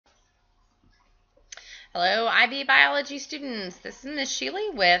Hello, IB Biology students. This is Ms.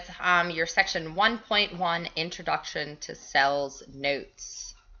 Shealy with your section 1.1 Introduction to Cells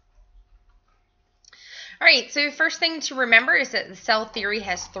notes. All right, so first thing to remember is that the cell theory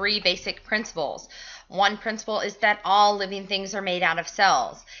has three basic principles. One principle is that all living things are made out of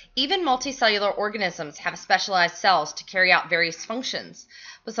cells. Even multicellular organisms have specialized cells to carry out various functions.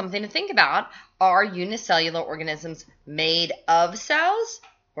 But something to think about, are unicellular organisms made of cells?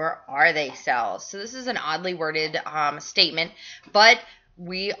 Or are they cells? So this is an oddly worded statement, but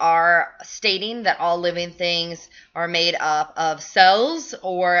we are stating that all living things are made up of cells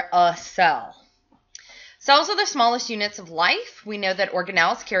or a cell. Cells are the smallest units of life. We know that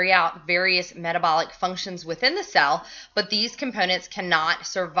organelles carry out various metabolic functions within the cell, but these components cannot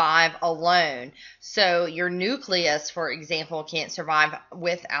survive alone. So your nucleus, for example, can't survive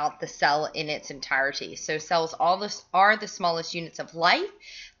without the cell in its entirety. So cells are the smallest units of life.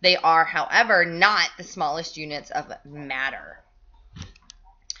 They are, however, not the smallest units of matter.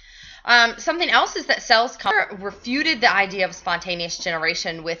 Something else is that cells refuted the idea of spontaneous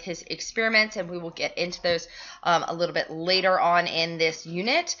generation with his experiments, and we will get into those a little bit later on in this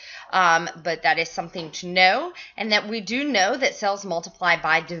unit, but that is something to know, and that we do know that cells multiply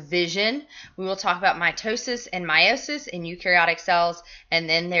by division. We will talk about mitosis and meiosis in eukaryotic cells, and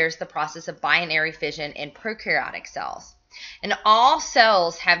then there's the process of binary fission in prokaryotic cells. And all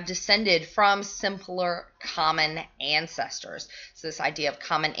cells have descended from simpler common ancestors. So this idea of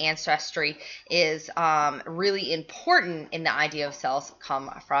common ancestry is really important in the idea of cells come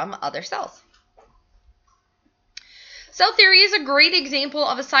from other cells. Cell theory is a great example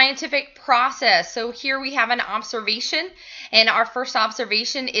of a scientific process. So here we have an observation, and our first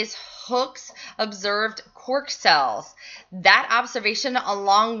observation is Hooke's observed cork cells. That observation,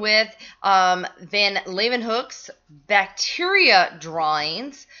 along with Van Leeuwenhoek's bacteria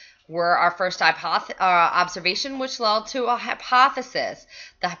drawings, were our first observation, which led to a hypothesis.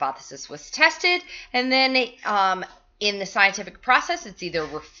 The hypothesis was tested, and then in the scientific process, it's either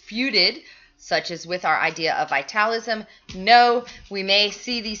refuted, such as with our idea of vitalism. No, we may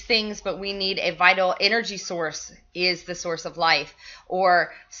see these things, but we need a vital energy source is the source of life.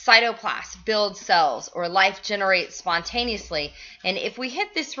 Or cytoplasts build cells, or life generates spontaneously. And if we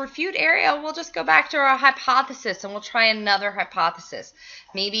hit this refute area, we'll just go back to our hypothesis and we'll try another hypothesis.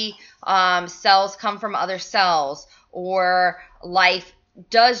 Maybe cells come from other cells, or life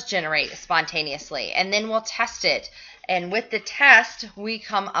does generate spontaneously, and then we'll test it. And with the test, we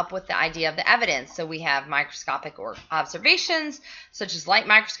come up with the idea of the evidence. So we have microscopic observations, such as light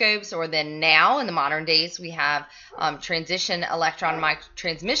microscopes, or then now in the modern days, we have transmission electron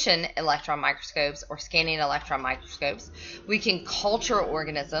microscopes or scanning electron microscopes. We can culture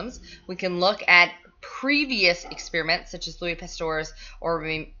organisms. We can look at previous experiments, such as Louis Pasteur's or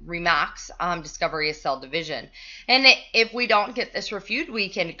Remarque's discovery of cell division. And if we don't get this refuted, we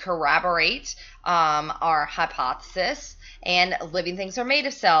can corroborate our hypothesis, and living things are made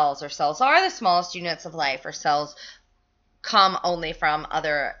of cells, or cells are the smallest units of life, or cells come only from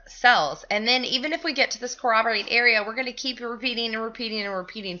other cells. And then even if we get to this corroborate area, we're going to keep repeating and repeating and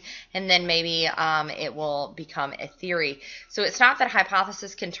repeating, and then maybe it will become a theory. So it's not that a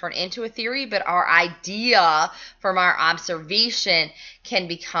hypothesis can turn into a theory, but our idea from our observation can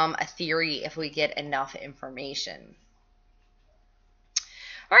become a theory if we get enough information.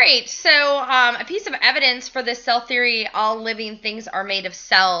 All right, so a piece of evidence for this cell theory, all living things are made of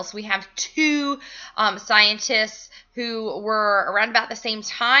cells. We have two scientists who were around about the same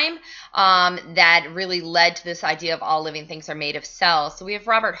time that really led to this idea of all living things are made of cells. So we have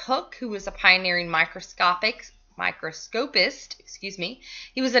Robert Hooke, who was a pioneering microscopist.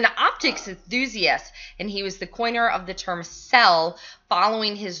 He was an optics enthusiast, and he was the coiner of the term cell,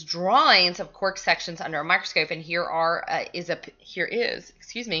 following his drawings of cork sections under a microscope. And here is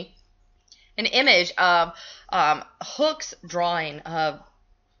an image of Hooke's drawing of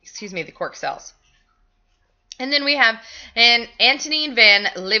the cork cells. And then we have Antony van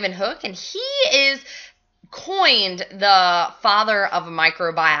Leeuwenhoek, and he is coined the father of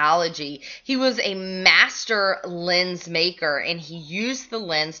microbiology. He was a master lens maker, and he used the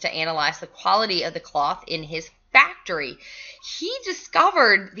lens to analyze the quality of the cloth in his factory. He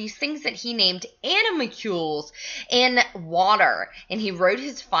discovered these things that he named animalcules in water, and he wrote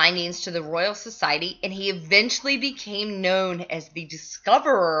his findings to the Royal Society, and he eventually became known as the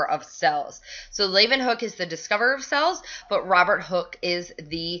discoverer of cells. So Leeuwenhoek is the discoverer of cells, but Robert Hooke is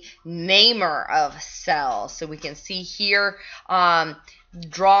the namer of cells. So we can see here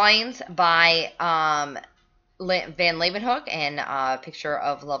drawings by Van Leeuwenhoek, and a picture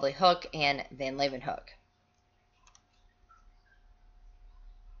of lovely Hooke and Van Leeuwenhoek.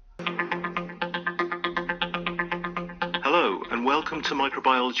 and welcome to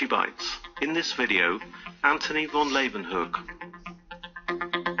Microbiology Bites. In this video, Antony von Leeuwenhoek.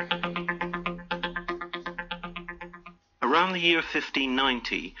 Around the year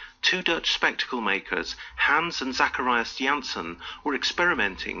 1590, two Dutch spectacle makers, Hans and Zacharias Janssen, were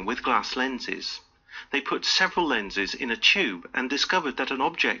experimenting with glass lenses. They put several lenses in a tube and discovered that an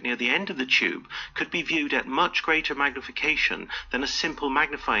object near the end of the tube could be viewed at much greater magnification than a simple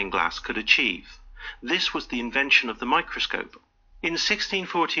magnifying glass could achieve. This was the invention of the microscope. In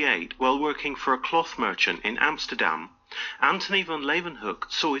 1648, while working for a cloth merchant in Amsterdam, Antony van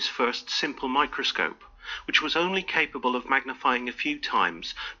Leeuwenhoek saw his first simple microscope, which was only capable of magnifying a few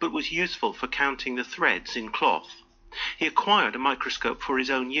times, but was useful for counting the threads in cloth. He acquired a microscope for his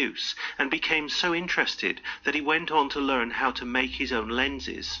own use and became so interested that he went on to learn how to make his own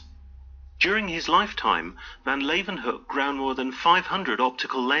lenses. During his lifetime, van Leeuwenhoek ground more than 500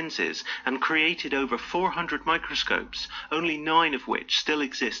 optical lenses and created over 400 microscopes, only 9 of which still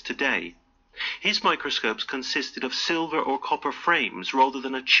exist today. His microscopes consisted of silver or copper frames rather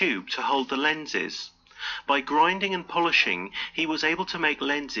than a tube to hold the lenses. By grinding and polishing, he was able to make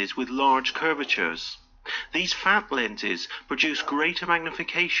lenses with large curvatures. These fat lenses produce greater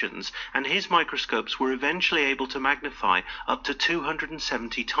magnifications, and his microscopes were eventually able to magnify up to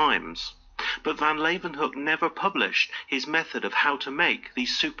 270 times. But van Leeuwenhoek never published his method of how to make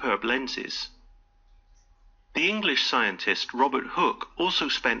these superb lenses. The English scientist Robert Hooke also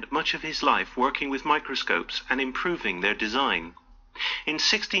spent much of his life working with microscopes and improving their design. In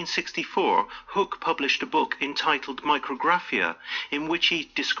 1664, Hooke published a book entitled Micrographia, in which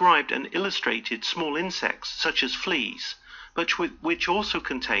he described and illustrated small insects such as fleas, but which also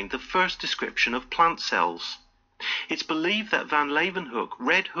contained the first description of plant cells. It's believed that van Leeuwenhoek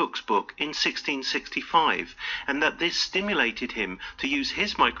read Hooke's book in 1665, and that this stimulated him to use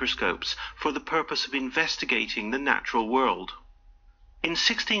his microscopes for the purpose of investigating the natural world. In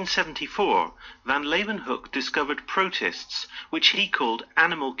 1674, van Leeuwenhoek discovered protists, which he called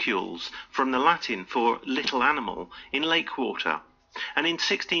animalcules, from the Latin for little animal, in lake water. And in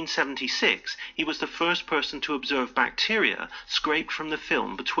 1676, he was the first person to observe bacteria scraped from the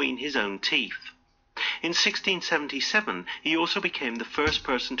film between his own teeth. In 1677, he also became the first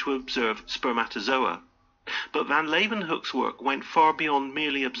person to observe spermatozoa. But van Leeuwenhoek's work went far beyond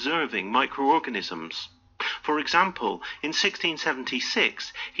merely observing microorganisms. For example, in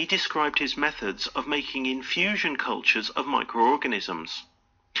 1676, he described his methods of making infusion cultures of microorganisms.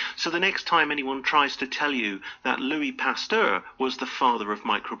 So the next time anyone tries to tell you that Louis Pasteur was the father of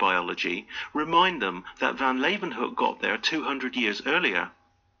microbiology, remind them that van Leeuwenhoek got there 200 years earlier.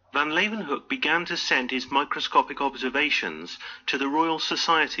 Van Leeuwenhoek began to send his microscopic observations to the Royal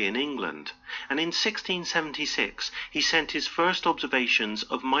Society in England, and in 1676 he sent his first observations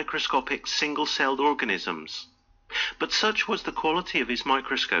of microscopic single-celled organisms. But such was the quality of his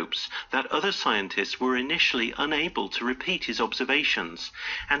microscopes that other scientists were initially unable to repeat his observations,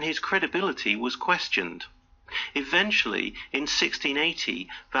 and his credibility was questioned. Eventually, in 1680,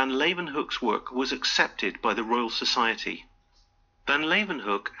 van Leeuwenhoek's work was accepted by the Royal Society. Van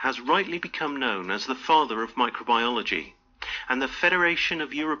Leeuwenhoek has rightly become known as the father of microbiology, and the Federation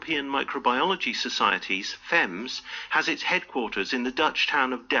of European Microbiology Societies, FEMS, has its headquarters in the Dutch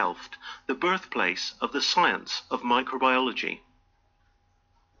town of Delft, the birthplace of the science of microbiology.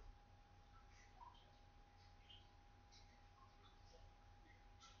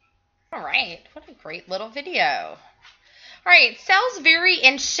 All right, what a great little video. All right, cells vary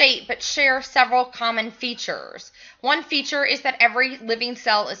in shape but share several common features. One feature is that every living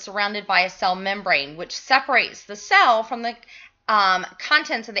cell is surrounded by a cell membrane, which separates the cell from the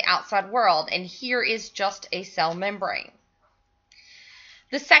contents of the outside world, and here is just a cell membrane.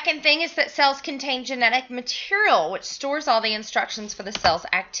 The second thing is that cells contain genetic material, which stores all the instructions for the cell's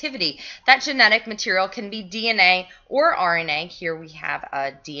activity. That genetic material can be DNA or RNA. Here we have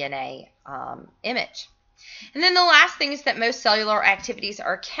a DNA image. And then the last thing is that most cellular activities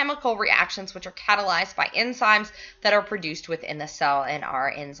are chemical reactions which are catalyzed by enzymes that are produced within the cell, and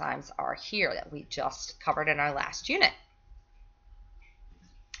our enzymes are here that we just covered in our last unit.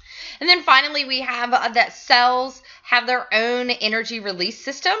 And then finally, we have that cells have their own energy release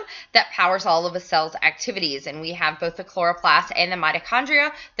system that powers all of a cell's activities. And we have both the chloroplast and the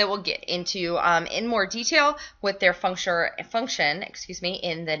mitochondria that we'll get into in more detail with their function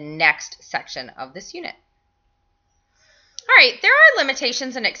in the next section of this unit. All right, there are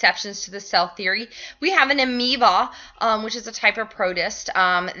limitations and exceptions to the cell theory. We have an amoeba, which is a type of protist.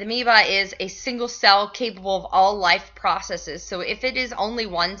 The amoeba is a single cell capable of all life processes. So if it is only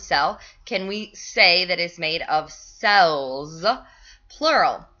one cell, can we say that it's made of cells,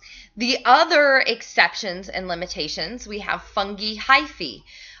 plural? The other exceptions and limitations, we have fungi hyphae.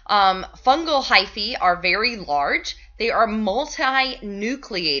 Fungal hyphae are very large. They are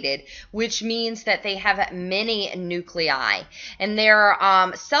multinucleated, which means that they have many nuclei. And their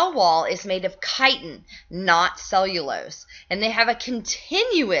cell wall is made of chitin, not cellulose. And they have a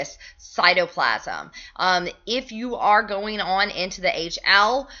continuous cytoplasm. If you are going on into the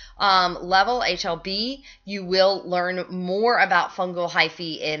HL level, HLB, you will learn more about fungal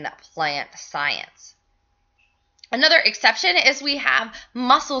hyphae in plant science. Another exception is we have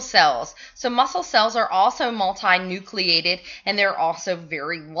muscle cells. So muscle cells are also multinucleated, and they're also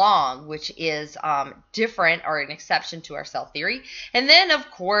very long, which is different, or an exception to our cell theory. And then,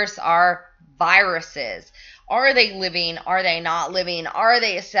 of course, our viruses. Are they living? Are they not living? Are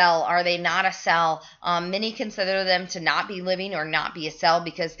they a cell? Are they not a cell? Many consider them to not be living or not be a cell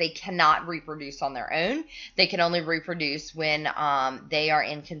because they cannot reproduce on their own. They can only reproduce when they are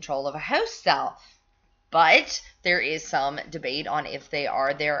in control of a host cell. But there is some debate on if they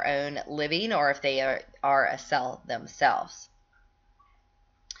are their own living or if they are a cell themselves.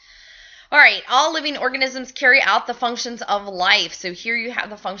 All right, all living organisms carry out the functions of life. So here you have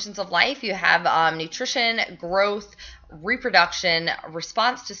the functions of life. You have nutrition, growth, reproduction,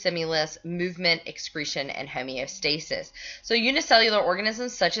 response to stimulus, movement, excretion, and homeostasis. So unicellular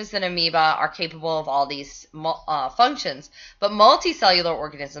organisms such as an amoeba are capable of all these functions, but multicellular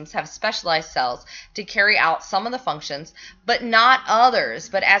organisms have specialized cells to carry out some of the functions, but not others.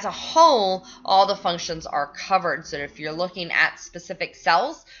 But as a whole, all the functions are covered. So if you're looking at specific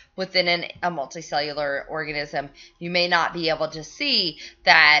cells within a multicellular organism, you may not be able to see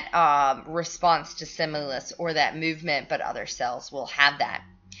that response to stimulus or that movement, but other cells will have that.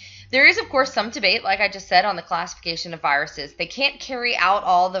 There is, of course, some debate, like I just said, on the classification of viruses. They can't carry out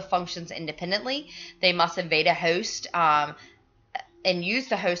all the functions independently. They must invade a host and use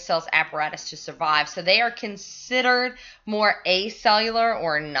the host cell's apparatus to survive. So they are considered more acellular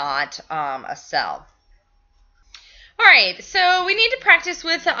or not a cell. All right, so we need to practice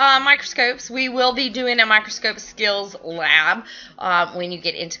with microscopes. We will be doing a microscope skills lab when you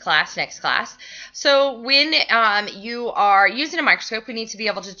get into next class. So when you are using a microscope, we need to be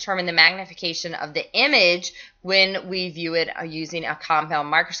able to determine the magnification of the image when we view it using a compound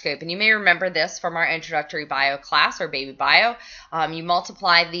microscope. And you may remember this from our introductory bio class or baby bio. You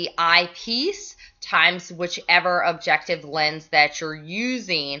multiply the eyepiece times whichever objective lens that you're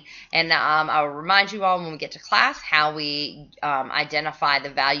using. And I'll remind you all when we get to class how we identify the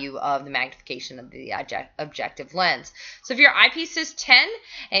value of the magnification of the objective lens. So if your eyepiece is 10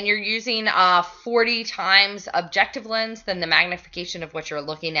 and you're using 40 times objective lens, then the magnification of what you're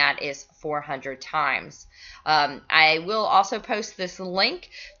looking at is 400 times. I will also post this link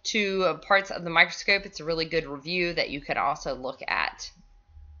to parts of the microscope. It's a really good review that you can also look at.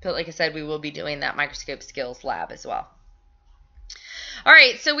 But like I said, we will be doing that microscope skills lab as well. All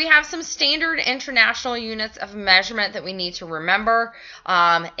right, so we have some standard international units of measurement that we need to remember.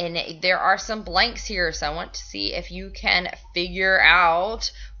 And there are some blanks here, so I want to see if you can figure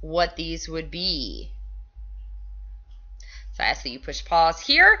out what these would be. So I ask that you push pause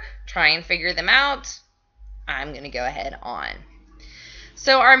here, try and figure them out. I'm going to go ahead on.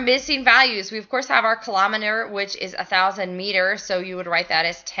 So our missing values, we of course have our kilometer, which is 1,000 meters. So you would write that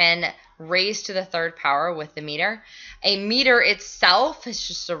as 10 raised to the third power with the meter. A meter itself is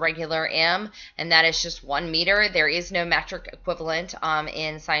just a regular M, and that is just 1 meter. There is no metric equivalent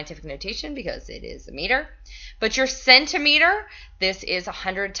in scientific notation because it is a meter. But your centimeter, this is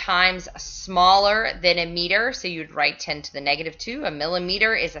 100 times smaller than a meter. So you'd write 10 to the negative 2. A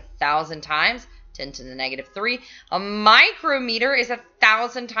millimeter is 1,000 times. 10 to the negative 3. A micrometer is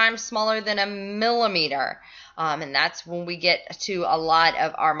 1,000 times smaller than a millimeter. And that's when we get to a lot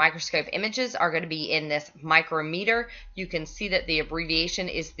of our microscope images are going to be in this micrometer. You can see that the abbreviation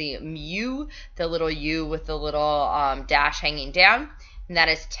is the mu, the little u with the little dash hanging down. And that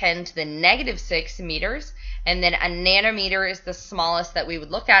is 10 to the negative 6 meters. And then a nanometer is the smallest that we would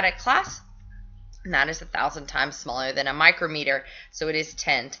look at class. And that is 1,000 times smaller than a micrometer. So it is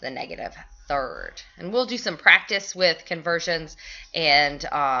 10 to the negative third. And we'll do some practice with conversions and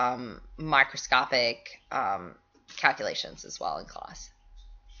microscopic calculations as well in class.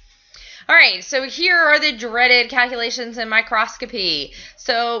 All right, so here are the dreaded calculations in microscopy.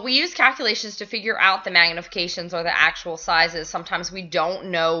 So we use calculations to figure out the magnifications or the actual sizes. Sometimes we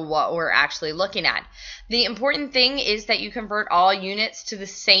don't know what we're actually looking at. The important thing is that you convert all units to the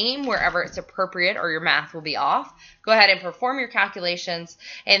same wherever it's appropriate or your math will be off. Go ahead and perform your calculations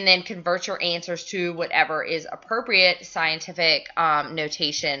and then convert your answers to whatever is appropriate scientific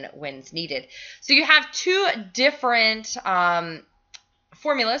notation when it's needed. So you have two different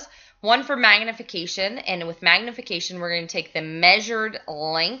formulas. One for magnification, and with magnification, we're going to take the measured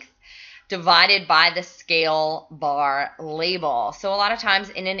length divided by the scale bar label. So a lot of times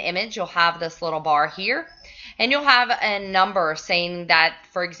in an image, you'll have this little bar here, and you'll have a number saying that,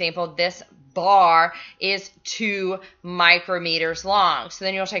 for example, this bar is 2 micrometers long. So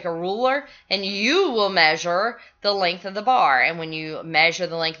then you'll take a ruler and you will measure the length of the bar. And when you measure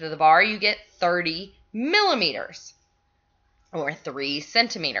the length of the bar, you get 30 millimeters or 3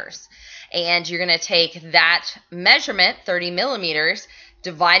 centimeters. And you're going to take that measurement, 30 millimeters,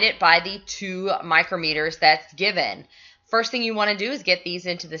 divide it by the 2 micrometers that's given. First thing you want to do is get these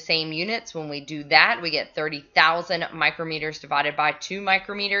into the same units. When we do that, we get 30,000 micrometers divided by 2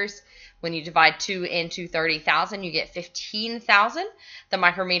 micrometers. When you divide 2 into 30,000, you get 15,000. The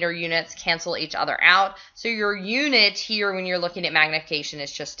micrometer units cancel each other out. So your unit here, when you're looking at magnification,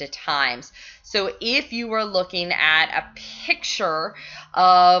 is just a times. So if you were looking at a picture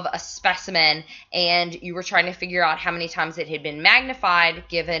of a specimen and you were trying to figure out how many times it had been magnified,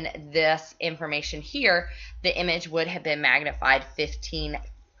 given this information here, the image would have been magnified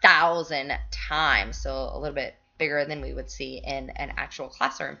 15,000 times. So a little bit bigger than we would see in an actual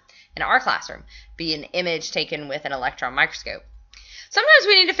classroom, in our classroom, be an image taken with an electron microscope. Sometimes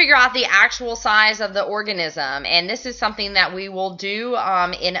we need to figure out the actual size of the organism, and this is something that we will do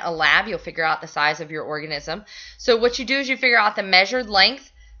in a lab. You'll figure out the size of your organism. So what you do is you figure out the measured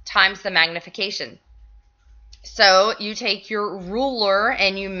length times the magnification. So you take your ruler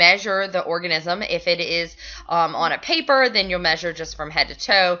and you measure the organism. If it is on a paper, then you'll measure just from head to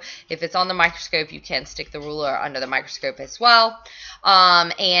toe. If it's on the microscope, you can stick the ruler under the microscope as well.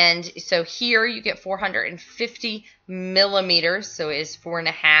 And so here you get 450 millimeters, so it is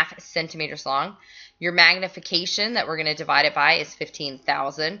 4.5 centimeters long. Your magnification that we're going to divide it by is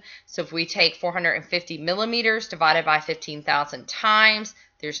 15,000. So if we take 450 millimeters divided by 15,000 times,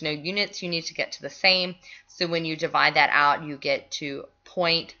 there's no units, you need to get to the same. So when you divide that out, you get to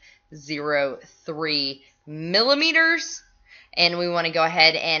 0.03 millimeters. And we want to go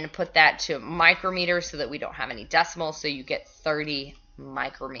ahead and put that to micrometers so that we don't have any decimals. So you get 30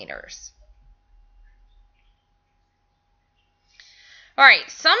 micrometers. All right,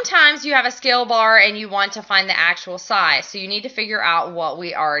 sometimes you have a scale bar and you want to find the actual size. So you need to figure out what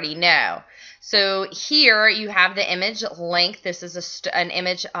we already know. So here you have the image length. This is an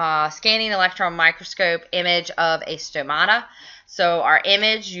image scanning electron microscope image of a stomata. So our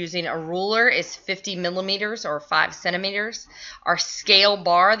image using a ruler is 50 millimeters or 5 centimeters. Our scale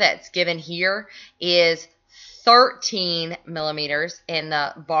bar that's given here is 13 millimeters, and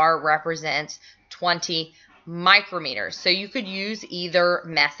the bar represents 20 micrometers. So you could use either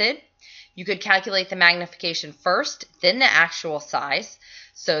method. You could calculate the magnification first, then the actual size.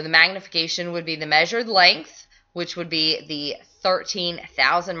 So the magnification would be the measured length, which would be the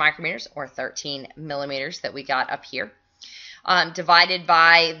 13,000 micrometers or 13 millimeters that we got up here, divided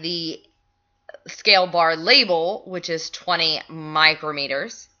by the scale bar label, which is 20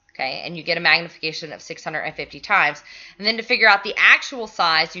 micrometers. Okay, and you get a magnification of 650 times. And then to figure out the actual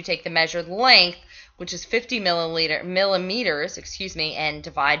size, you take the measured length, which is 50 millimeters, and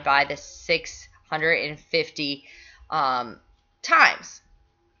divide by the 650 times.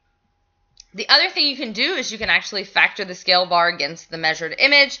 The other thing you can do is you can actually factor the scale bar against the measured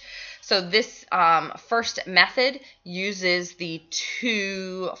image. So this first method uses the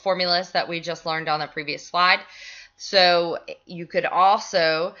 2 formulas that we just learned on the previous slide. So you could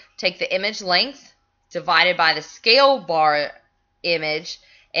also take the image length divided by the scale bar image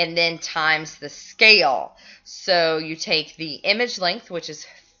and then times the scale. So you take the image length, which is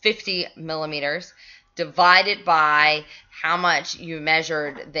 50 millimeters, divided by how much you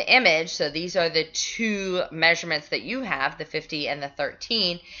measured the image. So these are the 2 measurements that you have, the 50 and the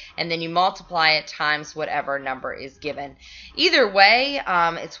 13, and then you multiply it times whatever number is given. Either way,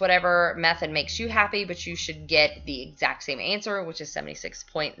 it's whatever method makes you happy, but you should get the exact same answer, which is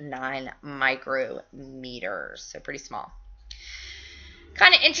 76.9 micrometers, so pretty small.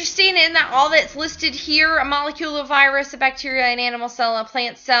 Kind of interesting in that all that's listed here, a molecule, a virus, a bacteria, an animal cell, a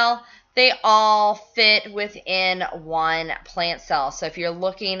plant cell, they all fit within one plant cell. So if you're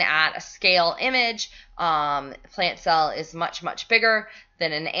looking at a scale image, plant cell is much, much bigger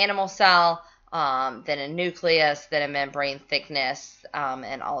than an animal cell, than a nucleus, than a membrane thickness,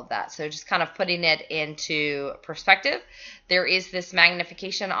 and all of that. So just kind of putting it into perspective. There is this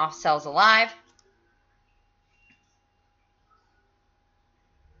magnification off cells alive.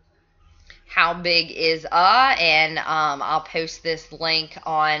 How big is and I'll post this link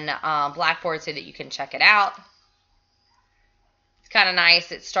on Blackboard so that you can check it out. It's kind of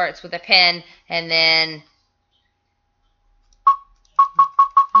nice. It starts with a pen and then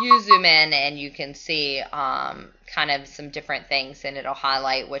you zoom in and you can see kind of some different things, and it'll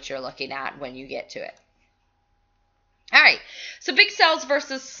highlight what you're looking at when you get to it. All right, so big cells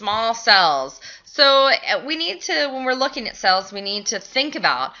versus small cells. So we need to, when we're looking at cells, we need to think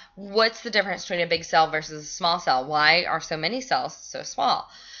about what's the difference between a big cell versus a small cell. Why are so many cells so small?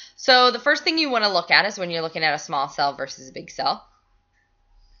 So the first thing you want to look at is when you're looking at a small cell versus a big cell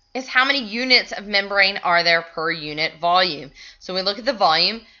is how many units of membrane are there per unit volume. So we look at the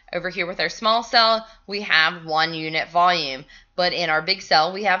volume. Over here with our small cell, we have 1 unit volume. But in our big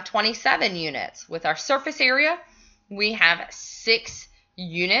cell, we have 27 units. With our surface area, we have 6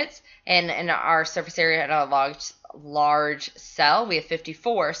 units. And in our surface area at a large cell, we have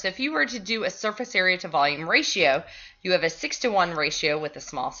 54. So if you were to do a surface area to volume ratio, you have a 6-to-1 ratio with a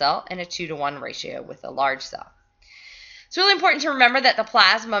small cell and a 2-to-1 ratio with a large cell. It's really important to remember that the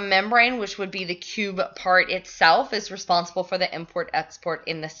plasma membrane, which would be the cube part itself, is responsible for the import-export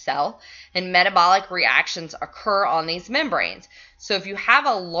in the cell, and metabolic reactions occur on these membranes. So if you have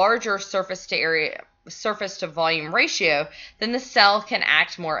a larger surface to volume ratio, then the cell can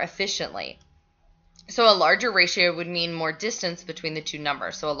act more efficiently. So a larger ratio would mean more distance between the two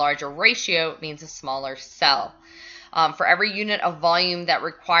numbers. So a larger ratio means a smaller cell. For every unit of volume that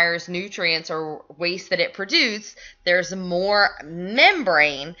requires nutrients or waste that it produces, there's more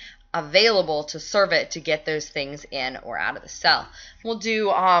membrane available to serve it to get those things in or out of the cell. We'll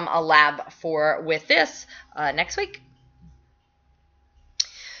do a lab with this next week.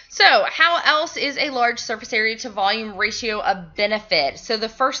 So how else is a large surface area to volume ratio a benefit? So the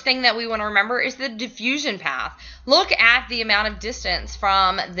first thing that we want to remember is the diffusion path. Look at the amount of distance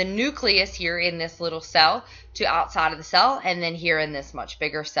from the nucleus here in this little cell to outside of the cell, and then here in this much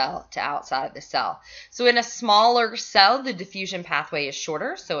bigger cell to outside of the cell. So in a smaller cell, the diffusion pathway is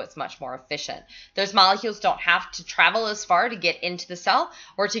shorter, so it's much more efficient. Those molecules don't have to travel as far to get into the cell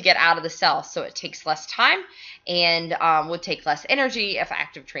or to get out of the cell, so it takes less time and would take less energy if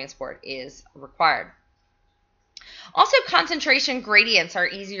active transport is required. Also, concentration gradients are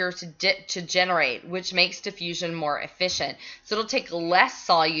easier to generate, which makes diffusion more efficient. So it'll take less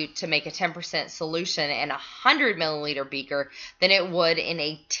solute to make a 10% solution in a 100 milliliter beaker than it would in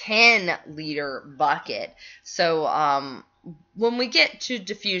a 10 liter bucket. So when we get to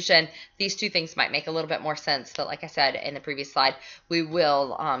diffusion, these two things might make a little bit more sense. But like I said in the previous slide, we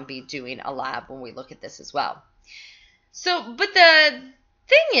will be doing a lab when we look at this as well. So, but the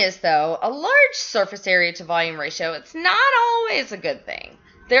thing is, though, a large surface area to volume ratio, it's not always a good thing.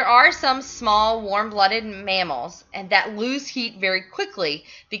 There are some small warm-blooded mammals and that lose heat very quickly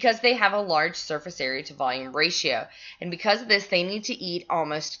because they have a large surface area to volume ratio. And because of this, they need to eat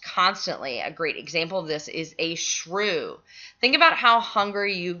almost constantly. A great example of this is a shrew. Think about how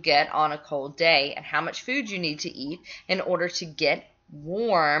hungry you get on a cold day and how much food you need to eat in order to get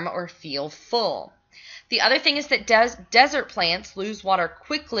warm or feel full. The other thing is that desert plants lose water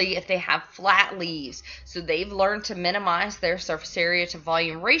quickly if they have flat leaves. So they've learned to minimize their surface area to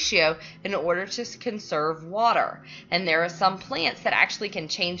volume ratio in order to conserve water. And there are some plants that actually can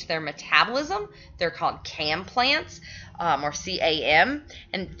change their metabolism. They're called CAM plants or CAM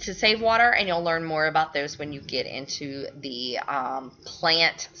and to save water. And you'll learn more about those when you get into the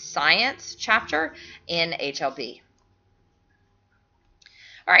plant science chapter in HLB.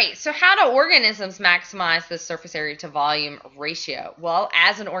 All right, so how do organisms maximize the surface area to volume ratio? Well,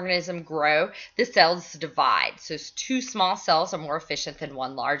 as an organism grows, the cells divide. So 2 small cells are more efficient than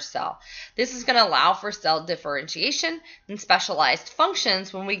 1 large cell. This is going to allow for cell differentiation and specialized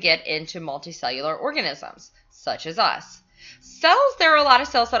functions when we get into multicellular organisms, such as us. Cells, there are a lot of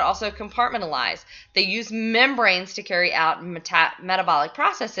cells that also compartmentalize. They use membranes to carry out metabolic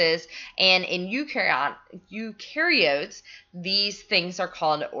processes, and in eukaryotes, these things are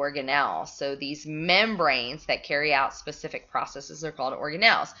called organelles. So these membranes that carry out specific processes are called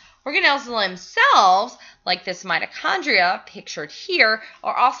organelles. Organelles themselves, like this mitochondria pictured here,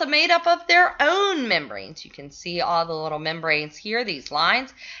 are also made up of their own membranes. You can see all the little membranes here, these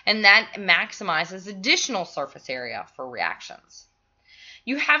lines, and that maximizes additional surface area for reactions.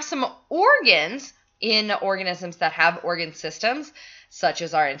 You have some organs in organisms that have organ systems, such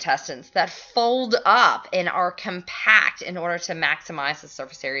as our intestines, that fold up and are compact in order to maximize the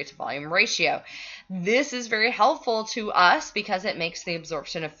surface area to volume ratio. This is very helpful to us because it makes the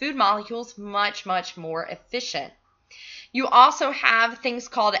absorption of food molecules much, much more efficient. You also have things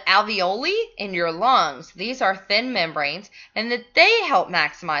called alveoli in your lungs. These are thin membranes, and that they help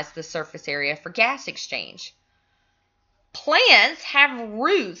maximize the surface area for gas exchange. Plants have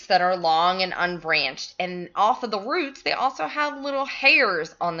roots that are long and unbranched, and off of the roots, they also have little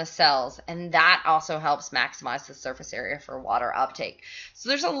hairs on the cells, and that also helps maximize the surface area for water uptake. So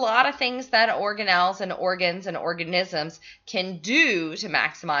there's a lot of things that organelles and organs and organisms can do to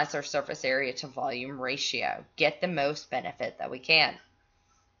maximize their surface area to volume ratio, get the most benefit that we can.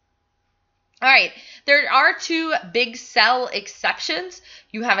 All right, there are two big cell exceptions.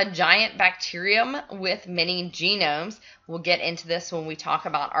 You have a giant bacterium with many genomes. We'll get into this when we talk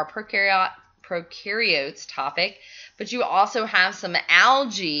about our prokaryotes topic. But you also have some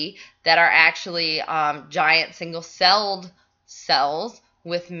algae that are actually giant single-celled cells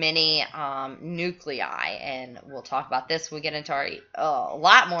with many nuclei. And we'll talk about this. We'll get into a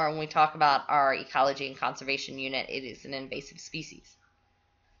lot more when we talk about our ecology and conservation unit. It is an invasive species.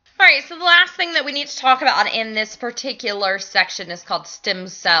 All right, so the last thing that we need to talk about in this particular section is called stem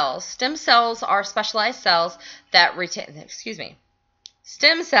cells. Stem cells are specialized cells that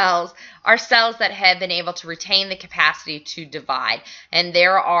Stem cells are cells that have been able to retain the capacity to divide, and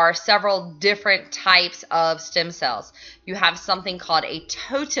there are several different types of stem cells. You have something called a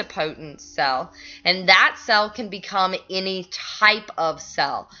totipotent cell, and that cell can become any type of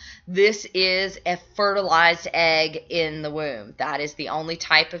cell. This is a fertilized egg in the womb. That is the only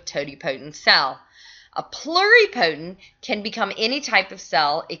type of totipotent cell. A pluripotent can become any type of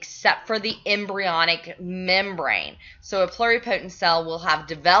cell except for the embryonic membrane. So a pluripotent cell will have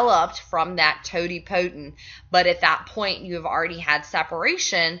developed from that totipotent, but at that point you have already had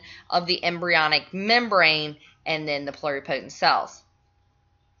separation of the embryonic membrane and then the pluripotent cells.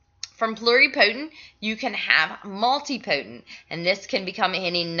 From pluripotent, you can have multipotent, and this can become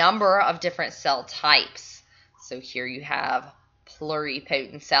any number of different cell types. So here you have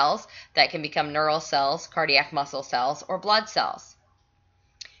pluripotent cells that can become neural cells, cardiac muscle cells, or blood cells.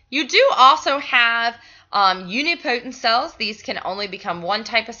 You do also have unipotent cells. These can only become one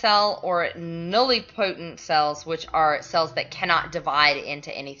type of cell, or nullipotent cells, which are cells that cannot divide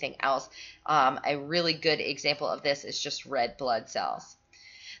into anything else. A really good example of this is just red blood cells.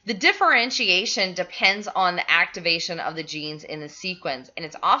 The differentiation depends on the activation of the genes in the sequence, and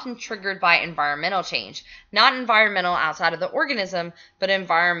it's often triggered by environmental change. Not environmental outside of the organism, but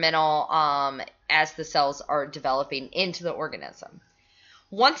environmental as the cells are developing into the organism.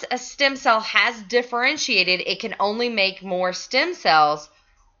 Once a stem cell has differentiated, it can only make more stem cells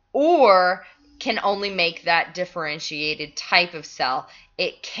or can only make that differentiated type of cell.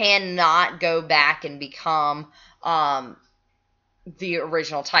 It cannot go back and become the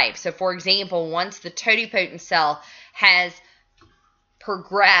original type. So for example, once the totipotent cell has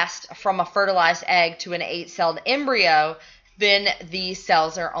progressed from a fertilized egg to an 8-celled embryo, then these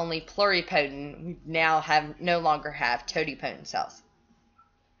cells are only pluripotent. We now no longer have totipotent cells.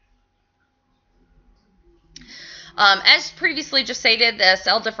 As previously just stated, the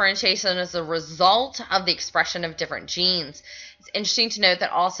cell differentiation is a result of the expression of different genes. It's interesting to note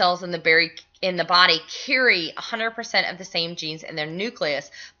that all cells in the body carry 100% of the same genes in their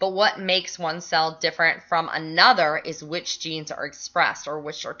nucleus, but what makes one cell different from another is which genes are expressed or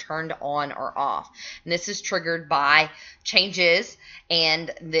which are turned on or off. And this is triggered by changes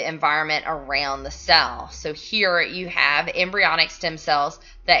and the environment around the cell. So here you have embryonic stem cells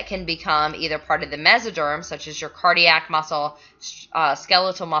that can become either part of the mesoderm, such as your cardiac muscle,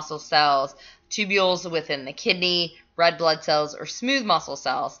 skeletal muscle cells, tubules within the kidney, red blood cells, or smooth muscle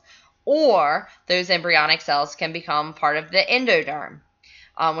cells. Or those embryonic cells can become part of the endoderm,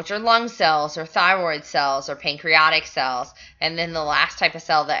 which are lung cells or thyroid cells or pancreatic cells. And then the last type of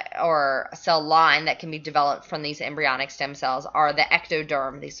cell or cell line that can be developed from these embryonic stem cells are the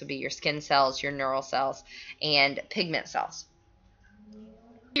ectoderm. These would be your skin cells, your neural cells, and pigment cells.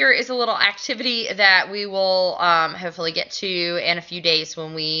 Here is a little activity that we will hopefully get to in a few days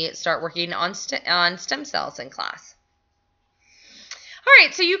when we start working on stem cells in class. All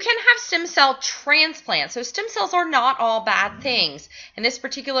right, so you can have stem cell transplants. So stem cells are not all bad things. In this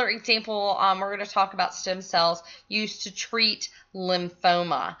particular example, we're going to talk about stem cells used to treat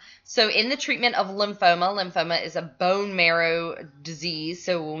lymphoma. So in the treatment of lymphoma is a bone marrow disease.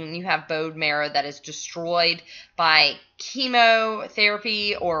 So when you have bone marrow that is destroyed by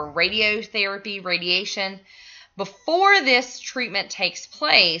chemotherapy or radiation, before this treatment takes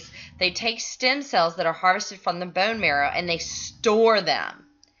place, they take stem cells that are harvested from the bone marrow and they store them.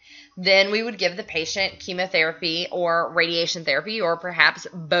 Then we would give the patient chemotherapy or radiation therapy, or perhaps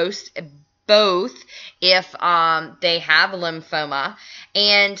both if they have lymphoma.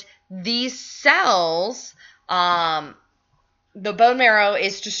 And these cells, the bone marrow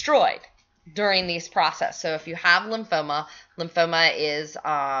is destroyed during these process. So if you have lymphoma is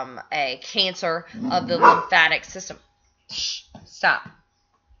a cancer of the lymphatic system. Stop.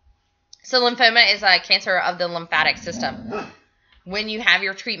 So lymphoma is a cancer of the lymphatic system. When you have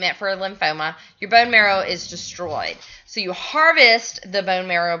your treatment for a lymphoma, your bone marrow is destroyed. So you harvest the bone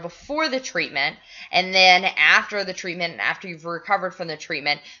marrow before the treatment, and then after the treatment, after you've recovered from the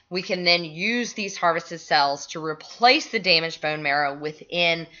treatment, we can then use these harvested cells to replace the damaged bone marrow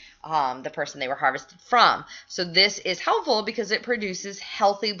within the person they were harvested from. So this is helpful because it produces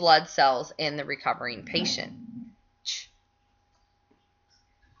healthy blood cells in the recovering patient.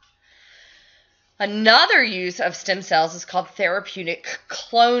 Another use of stem cells is called therapeutic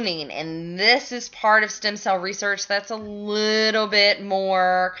cloning, and this is part of stem cell research that's a little bit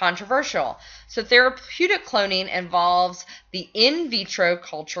more controversial. So therapeutic cloning involves the in vitro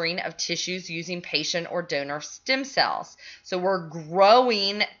culturing of tissues using patient or donor stem cells. So we're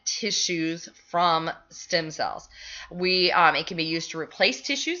growing tissues from stem cells. It can be used to replace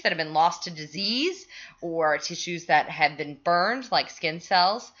tissues that have been lost to disease, or tissues that have been burned, like skin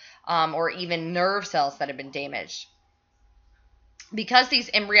cells, or even nerve cells that have been damaged. Because these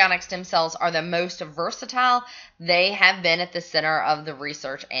embryonic stem cells are the most versatile, they have been at the center of the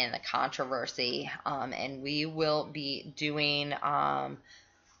research and the controversy. And we will be doing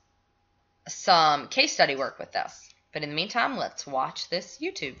some case study work with this. But in the meantime, let's watch this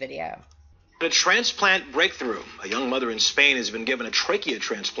YouTube video. A transplant breakthrough. A young mother in Spain has been given a trachea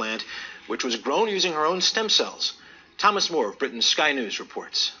transplant, which was grown using her own stem cells. Thomas Moore of Britain's Sky News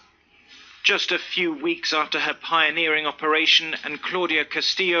reports. Just a few weeks after her pioneering operation, and Claudia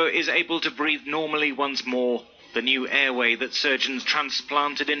Castillo is able to breathe normally once more. The new airway that surgeons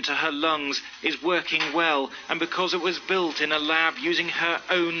transplanted into her lungs is working well, and because it was built in a lab using her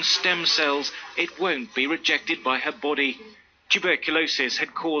own stem cells, it won't be rejected by her body. Tuberculosis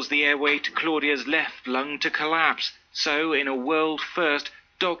had caused the airway to Claudia's left lung to collapse, so in a world first,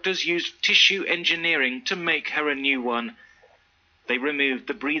 doctors used tissue engineering to make her a new one. They removed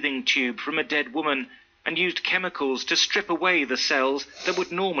the breathing tube from a dead woman and used chemicals to strip away the cells that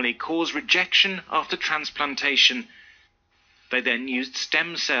would normally cause rejection after transplantation. They then used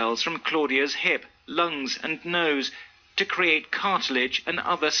stem cells from Claudia's hip, lungs and nose to create cartilage and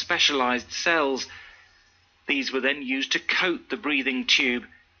other specialized cells. These were then used to coat the breathing tube.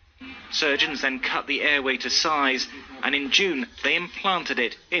 Surgeons then cut the airway to size, and in June they implanted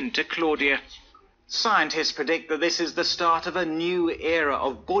it into Claudia. Scientists predict that this is the start of a new era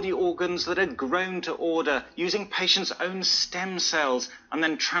of body organs that are grown to order using patients' own stem cells and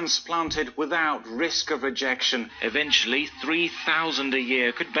then transplanted without risk of rejection. Eventually, 3,000 a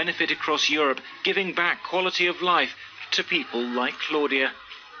year could benefit across Europe, giving back quality of life to people like Claudia.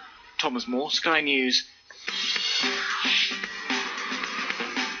 Thomas Moore, Sky News.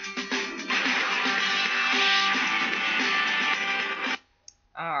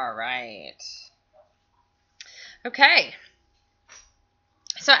 All right. Okay.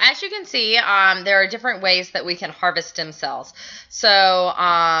 So as you can see, there are different ways that we can harvest stem cells. So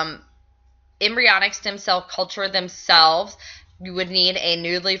embryonic stem cell culture themselves, you would need a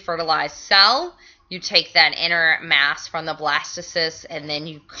newly fertilized cell. You take that inner mass from the blastocyst and then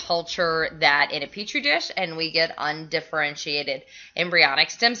you culture that in a petri dish, and we get undifferentiated embryonic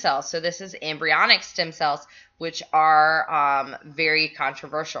stem cells. So this is embryonic stem cells, which are very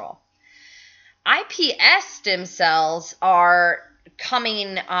controversial. iPS stem cells are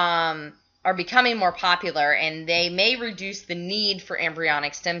becoming more popular, and they may reduce the need for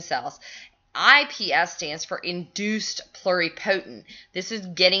embryonic stem cells. iPS stands for induced pluripotent. This is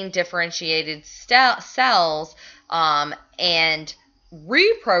getting differentiated cells and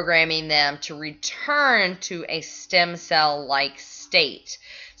reprogramming them to return to a stem cell-like state.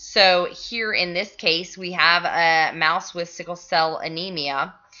 So here in this case, we have a mouse with sickle cell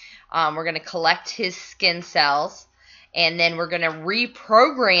anemia. We're going to collect his skin cells, and then we're going to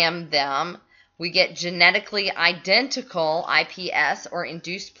reprogram them. We get genetically identical iPS, or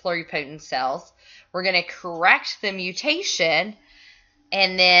induced pluripotent cells. We're going to correct the mutation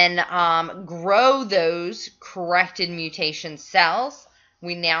and then grow those corrected mutation cells.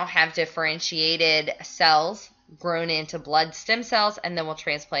 We now have differentiated cells grown into blood stem cells, and then we'll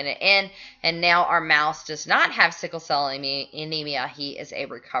transplant it in. And now our mouse does not have sickle cell anemia. He is a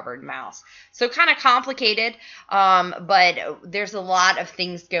recovered mouse. So kind of complicated, but there's a lot of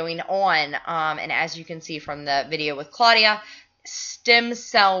things going on. And as you can see from the video with Claudia, stem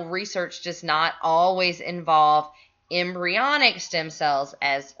cell research does not always involve embryonic stem cells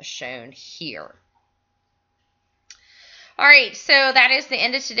as shown here. All right, so that is the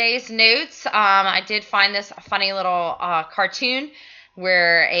end of today's notes. I did find this funny little cartoon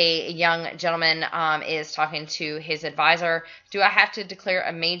where a young gentleman is talking to his advisor. Do I have to declare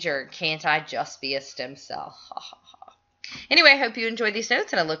a major? Can't I just be a stem cell? Anyway, I hope you enjoyed these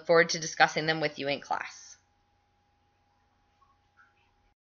notes, and I look forward to discussing them with you in class.